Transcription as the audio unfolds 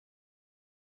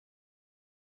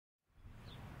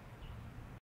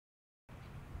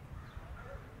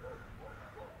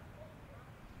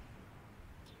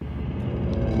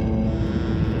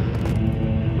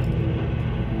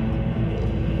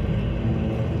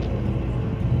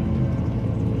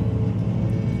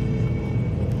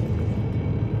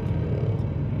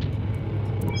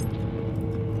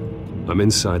I'm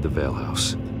inside the Vale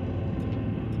House.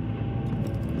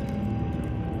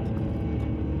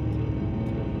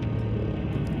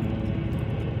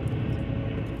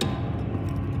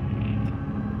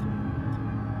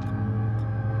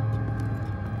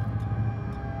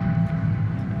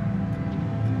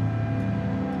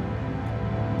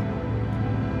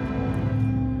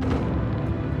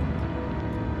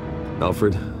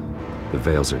 Alfred, the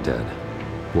Vales are dead.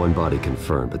 One body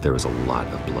confirmed, but there is a lot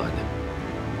of blood.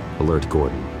 Alert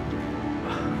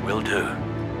Gordon. Will do.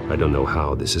 I don't know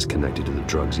how this is connected to the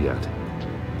drugs yet.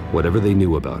 Whatever they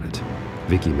knew about it,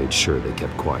 Vicky made sure they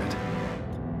kept quiet.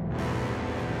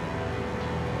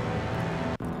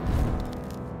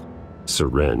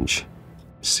 Syringe.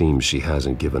 Seems she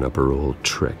hasn't given up her old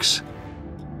tricks.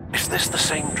 Is this the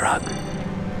same drug?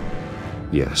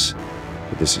 Yes,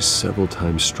 but this is several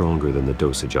times stronger than the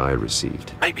dosage I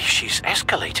received. Maybe she's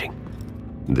escalating.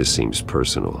 This seems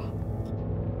personal.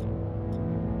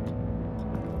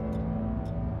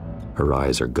 Her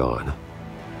eyes are gone.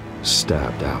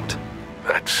 Stabbed out.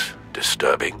 That's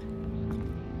disturbing.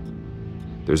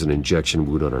 There's an injection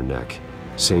wound on her neck.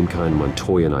 Same kind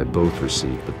Montoya and I both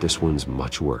received, but this one's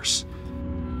much worse.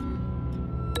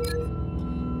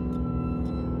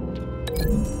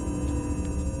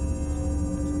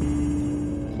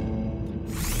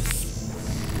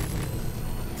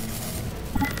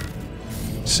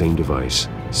 Same device,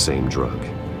 same drug.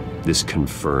 This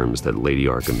confirms that Lady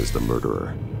Arkham is the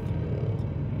murderer.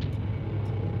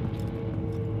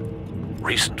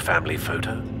 Recent family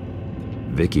photo?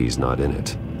 Vicky's not in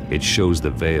it. It shows the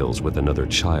Vales with another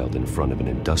child in front of an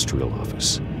industrial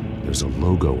office. There's a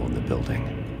logo on the building.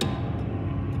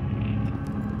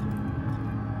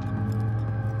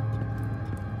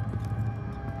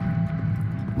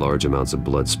 Large amounts of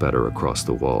blood spatter across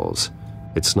the walls.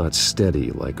 It's not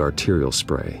steady like arterial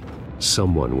spray.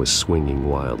 Someone was swinging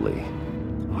wildly.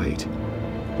 Wait,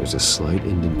 there's a slight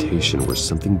indentation where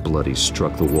something bloody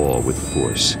struck the wall with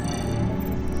force.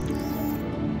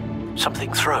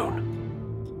 Something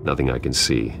thrown? Nothing I can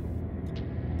see.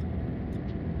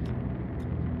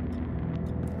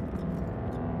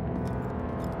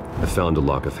 I found a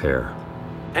lock of hair.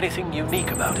 Anything unique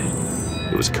about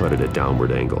it? It was cut at a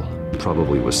downward angle.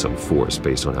 Probably with some force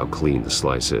based on how clean the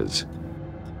slice is.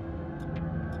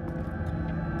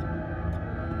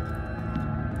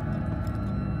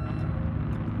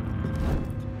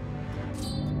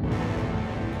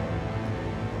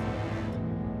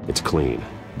 It's clean.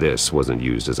 This wasn't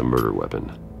used as a murder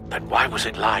weapon. Then why was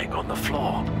it lying on the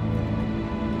floor?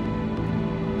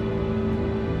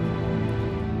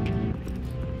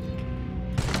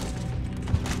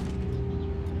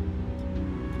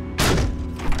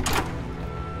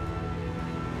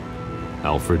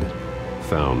 Alfred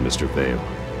found Mr. Vale.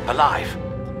 Alive?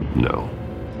 No.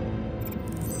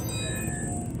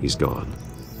 He's gone.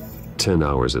 10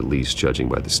 hours at least, judging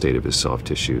by the state of his soft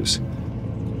tissues.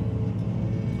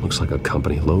 Looks like a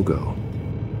company logo.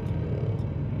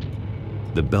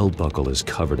 The belt buckle is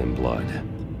covered in blood.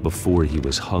 Before he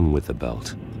was hung with the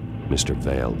belt, Mr.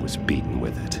 Vale was beaten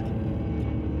with it.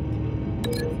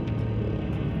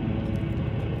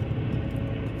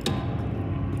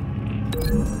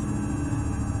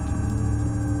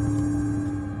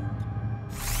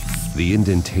 The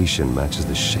indentation matches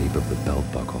the shape of the belt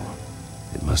buckle.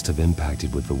 It must have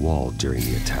impacted with the wall during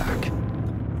the attack.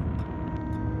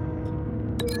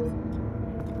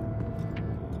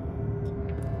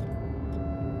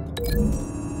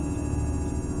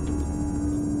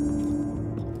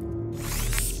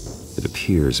 It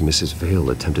appears Mrs. Vale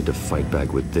attempted to fight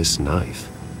back with this knife,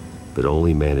 but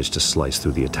only managed to slice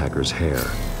through the attacker's hair.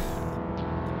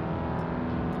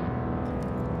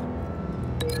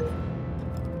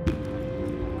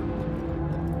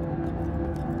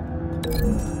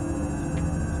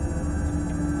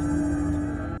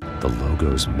 The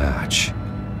logos match.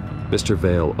 Mr.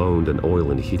 Vale owned an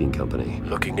oil and heating company.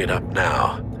 Looking it up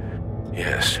now.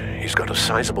 Yes, he's got a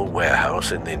sizable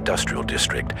warehouse in the industrial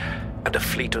district and a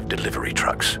fleet of delivery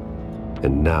trucks.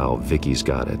 And now Vicky's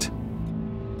got it.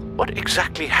 What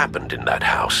exactly happened in that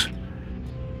house?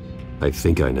 I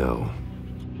think I know.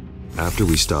 After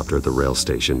we stopped her at the rail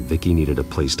station, Vicky needed a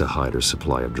place to hide her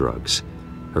supply of drugs.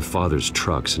 Her father's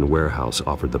trucks and warehouse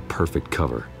offered the perfect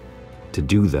cover. To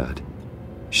do that,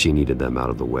 she needed them out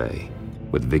of the way.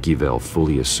 With Vicky Vale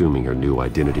fully assuming her new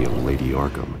identity of Lady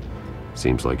Arkham,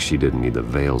 seems like she didn't need the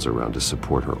Vales around to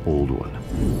support her old one.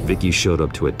 Vicky showed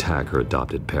up to attack her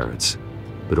adopted parents,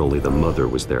 but only the mother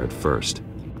was there at first.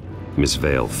 Miss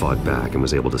Vale fought back and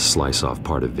was able to slice off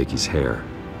part of Vicky's hair.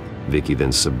 Vicky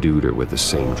then subdued her with the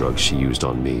same drug she used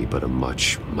on me, but a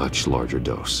much, much larger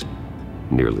dose.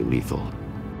 Nearly lethal.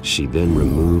 She then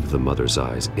removed the mother's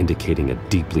eyes, indicating a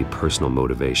deeply personal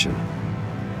motivation.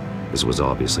 This was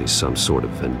obviously some sort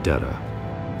of vendetta.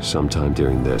 Sometime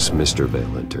during this, Mr.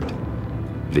 Vale entered.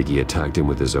 Vicky attacked him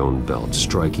with his own belt,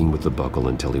 striking with the buckle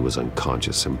until he was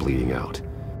unconscious and bleeding out.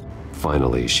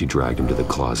 Finally, she dragged him to the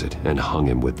closet and hung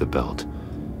him with the belt.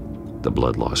 The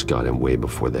blood loss got him way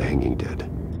before the hanging did.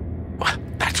 Well,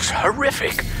 that's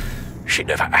horrific. She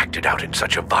never acted out in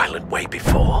such a violent way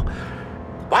before.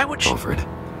 Why would she— Alfred,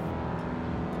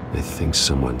 I think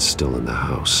someone's still in the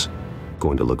house.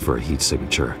 Going to look for a heat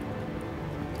signature.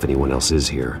 If anyone else is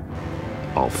here,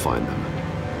 I'll find them.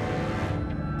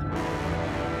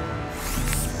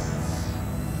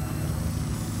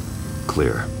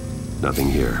 Clear. Nothing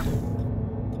here.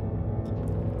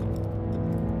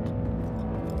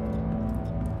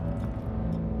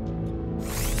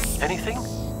 Anything?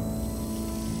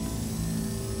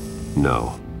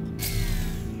 No.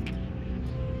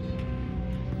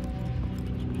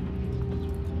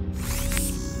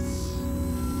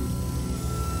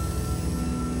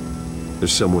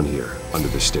 There's someone here, under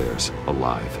the stairs,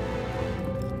 alive.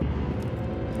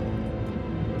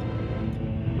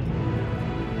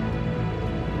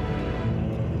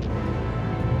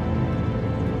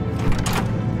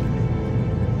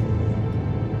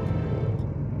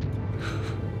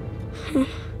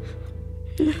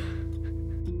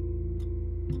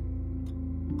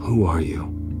 Who are you?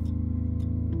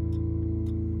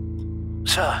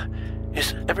 Sir,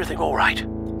 is everything all right?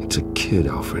 It's a kid,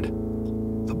 Alfred.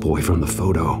 The boy from the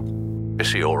photo.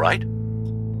 Is he all right?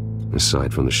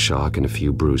 Aside from the shock and a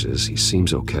few bruises, he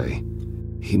seems okay.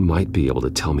 He might be able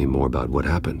to tell me more about what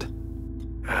happened.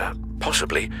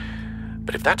 Possibly.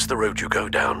 But if that's the road you go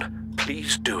down,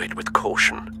 please do it with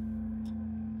caution.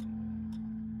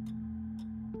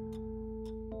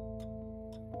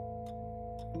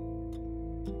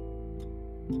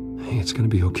 Hey, it's gonna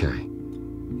be okay.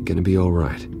 You're gonna be all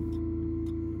right.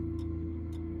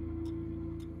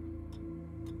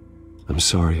 I'm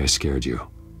sorry I scared you.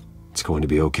 It's going to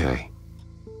be okay.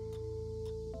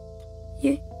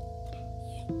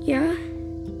 Yeah?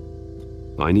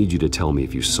 I need you to tell me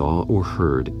if you saw or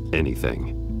heard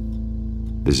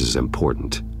anything. This is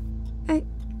important.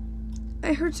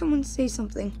 I heard someone say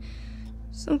something.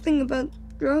 Something about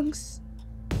drugs,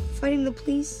 fighting the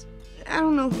police. I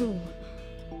don't know who.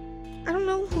 I don't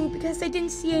know who because I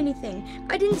didn't see anything.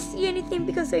 I didn't see anything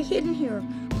because I hid in here.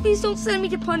 Please don't send me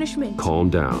to punishment. Calm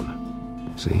down.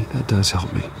 See, that does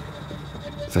help me.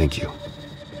 Thank you.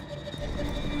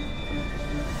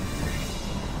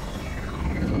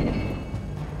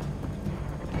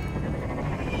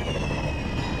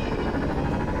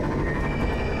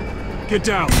 Get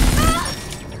down!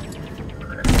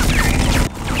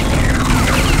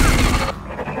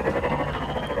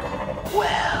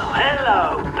 Well,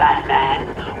 hello,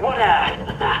 Batman. What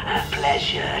a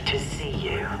pleasure to see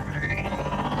you.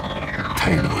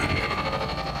 Penguin.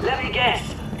 Let me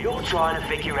guess, you're trying to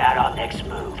figure out our next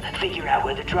move. Figure out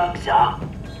where the drugs are.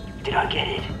 Did I get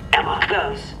it? Am I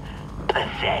close?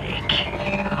 Pathetic.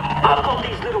 I've got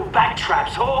these little bat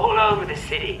traps all over the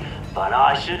city, but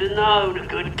I should have known a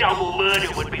good double murder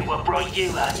would be what brought you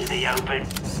out to the open.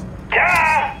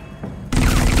 Ah!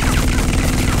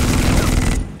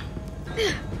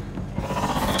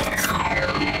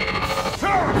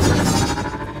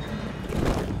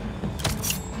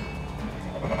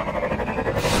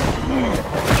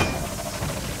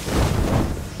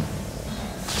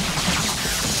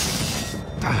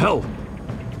 The hell?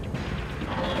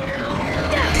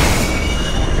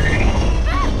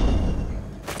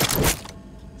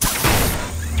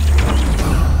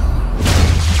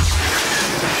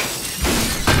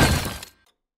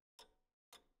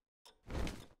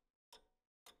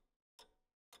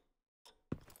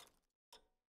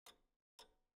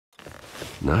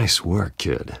 Nice work,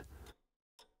 kid.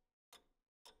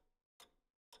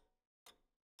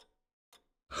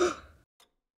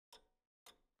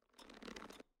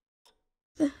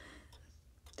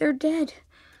 They're dead.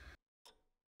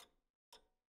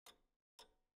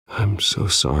 I'm so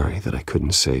sorry that I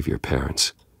couldn't save your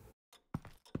parents.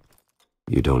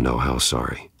 You don't know how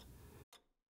sorry.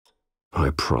 I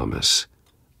promise,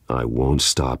 I won't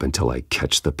stop until I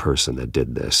catch the person that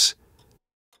did this.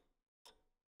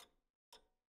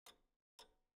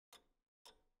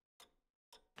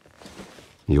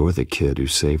 You're the kid who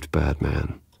saved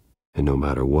Batman, and no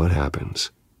matter what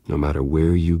happens, no matter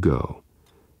where you go,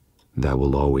 that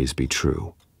will always be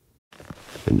true,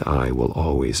 and I will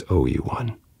always owe you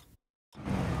one.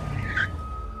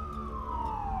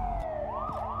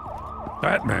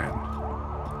 Batman.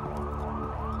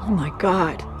 Oh my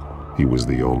God. He was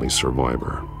the only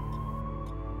survivor.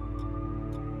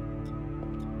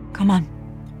 Come on.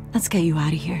 Let's get you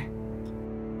out of here.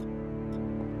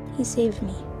 He saved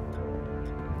me.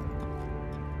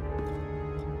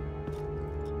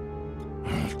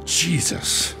 Oh,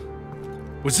 Jesus.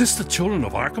 Was this the Children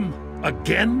of Arkham?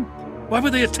 Again? Why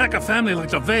would they attack a family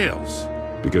like the Vales?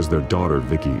 Because their daughter,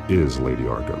 Vicky, is Lady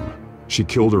Arkham. She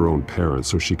killed her own parents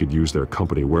so she could use their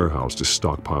company warehouse to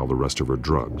stockpile the rest of her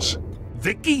drugs.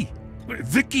 Vicky?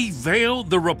 Vicky Vale,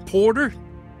 the reporter?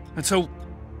 And so,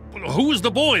 who was the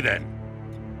boy then?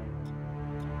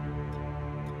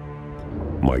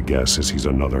 My guess is he's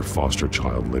another foster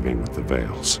child living with the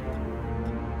Vales.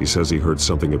 He says he heard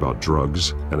something about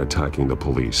drugs and attacking the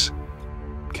police.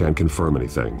 Can't confirm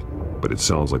anything, but it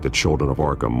sounds like the Children of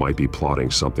Arkham might be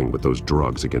plotting something with those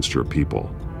drugs against your people.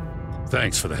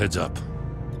 Thanks for the heads up.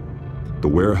 The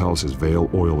warehouse is Vale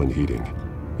Oil and Heating.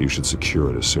 You should secure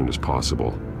it as soon as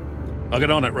possible. I'll get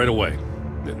on it right away.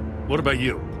 What about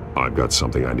you? I've got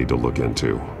something I need to look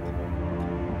into.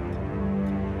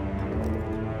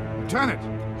 Lieutenant,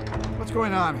 what's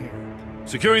going on here?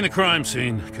 Securing the crime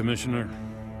scene, Commissioner.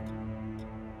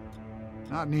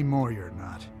 Not anymore, you're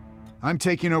not. I'm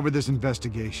taking over this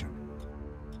investigation.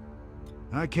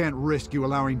 I can't risk you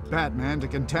allowing Batman to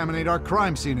contaminate our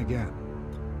crime scene again.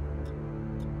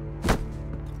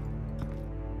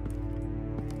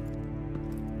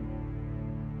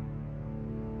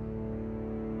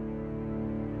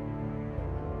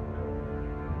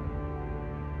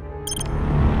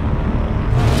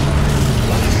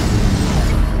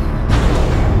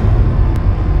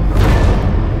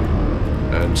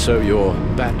 And so your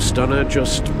bat stunner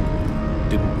just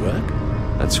didn't work?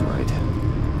 That's right.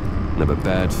 I have a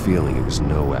bad feeling it was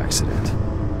no accident.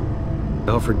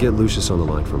 Alfred, get Lucius on the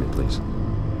line for me, please.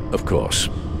 Of course.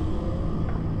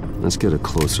 Let's get a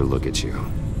closer look at you.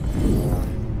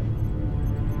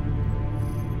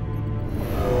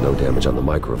 No damage on the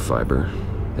microfiber.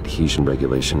 Adhesion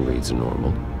regulation reads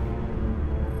normal.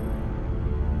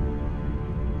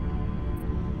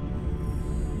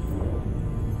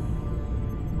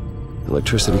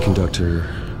 Electricity conductor,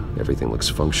 everything looks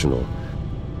functional.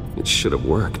 It should have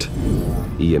worked.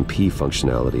 EMP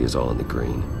functionality is all in the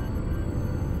green.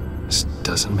 This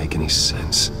doesn't make any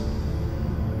sense.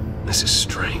 This is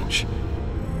strange.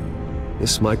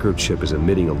 This microchip is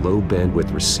emitting a low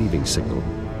bandwidth receiving signal,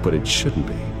 but it shouldn't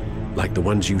be. Like the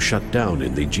ones you shut down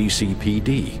in the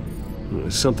GCPD?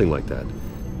 Something like that.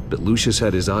 But Lucius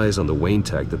had his eyes on the Wayne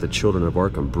tag that the Children of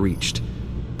Arkham breached.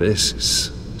 This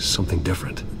is something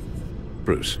different.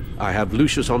 Bruce, I have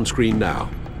Lucius on screen now.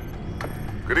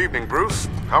 Good evening, Bruce.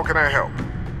 How can I help?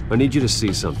 I need you to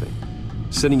see something.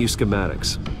 Sending you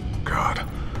schematics. God,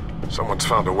 someone's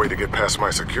found a way to get past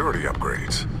my security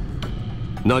upgrades.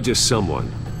 Not just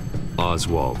someone.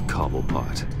 Oswald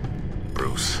Cobblepot.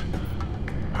 Bruce,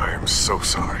 I am so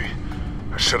sorry.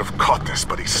 I should have caught this,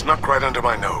 but he snuck right under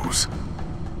my nose.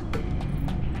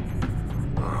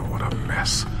 Oh, what a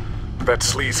mess. That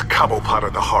sleaze Cobblepot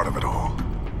at the heart of it all.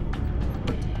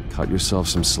 Cut yourself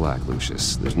some slack,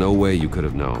 Lucius. There's no way you could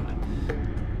have known.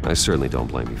 I certainly don't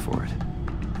blame you for it.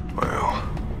 Well,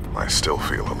 I still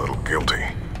feel a little guilty.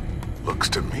 Looks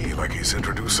to me like he's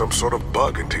introduced some sort of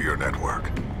bug into your network.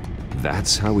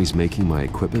 That's how he's making my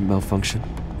equipment malfunction?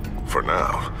 For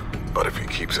now. But if he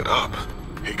keeps it up,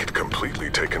 he could completely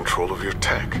take control of your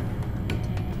tech.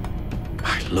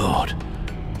 My lord,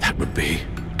 that would be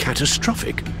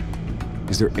catastrophic.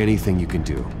 Is there anything you can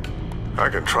do? I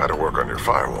can try to work on your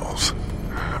firewalls.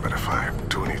 But if I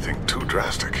do anything too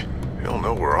drastic, he'll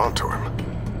know we're onto him.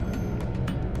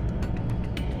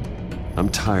 I'm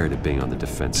tired of being on the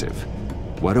defensive.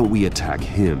 Why don't we attack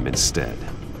him instead?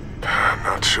 I'm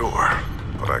not sure,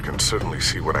 but I can certainly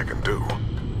see what I can do.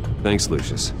 Thanks,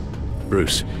 Lucius.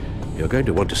 Bruce, you're going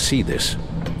to want to see this.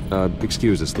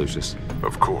 Excuse us, Lucius.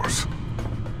 Of course.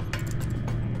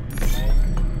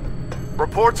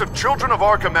 Reports of Children of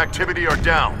Arkham activity are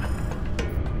down.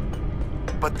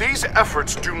 But these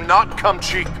efforts do not come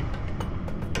cheap.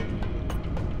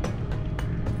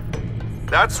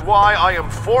 That's why I am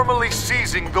formally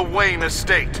seizing the Wayne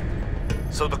estate,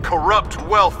 so the corrupt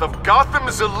wealth of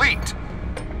Gotham's elite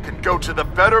can go to the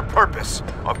better purpose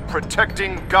of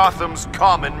protecting Gotham's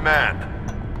common man.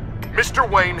 Mr.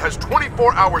 Wayne has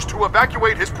 24 hours to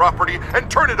evacuate his property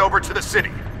and turn it over to the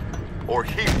city, or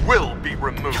he will be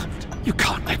removed. You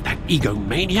can't let that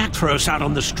egomaniac throw us out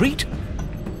on the street.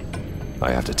 I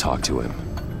have to talk to him.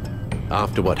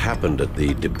 After what happened at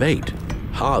the debate,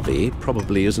 Harvey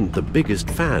probably isn't the biggest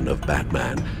fan of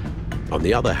Batman. On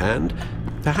the other hand,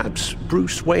 perhaps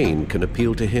Bruce Wayne can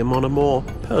appeal to him on a more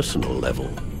personal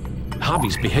level.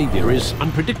 Harvey's behavior is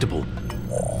unpredictable,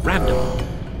 random.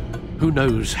 Who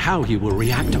knows how he will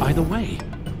react either way?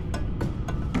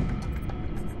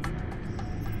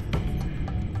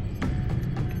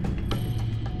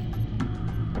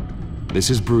 This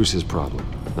is Bruce's problem,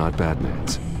 not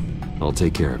Batman's. I'll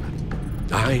take care of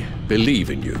it. I believe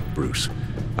in you, Bruce.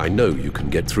 I know you can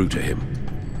get through to him.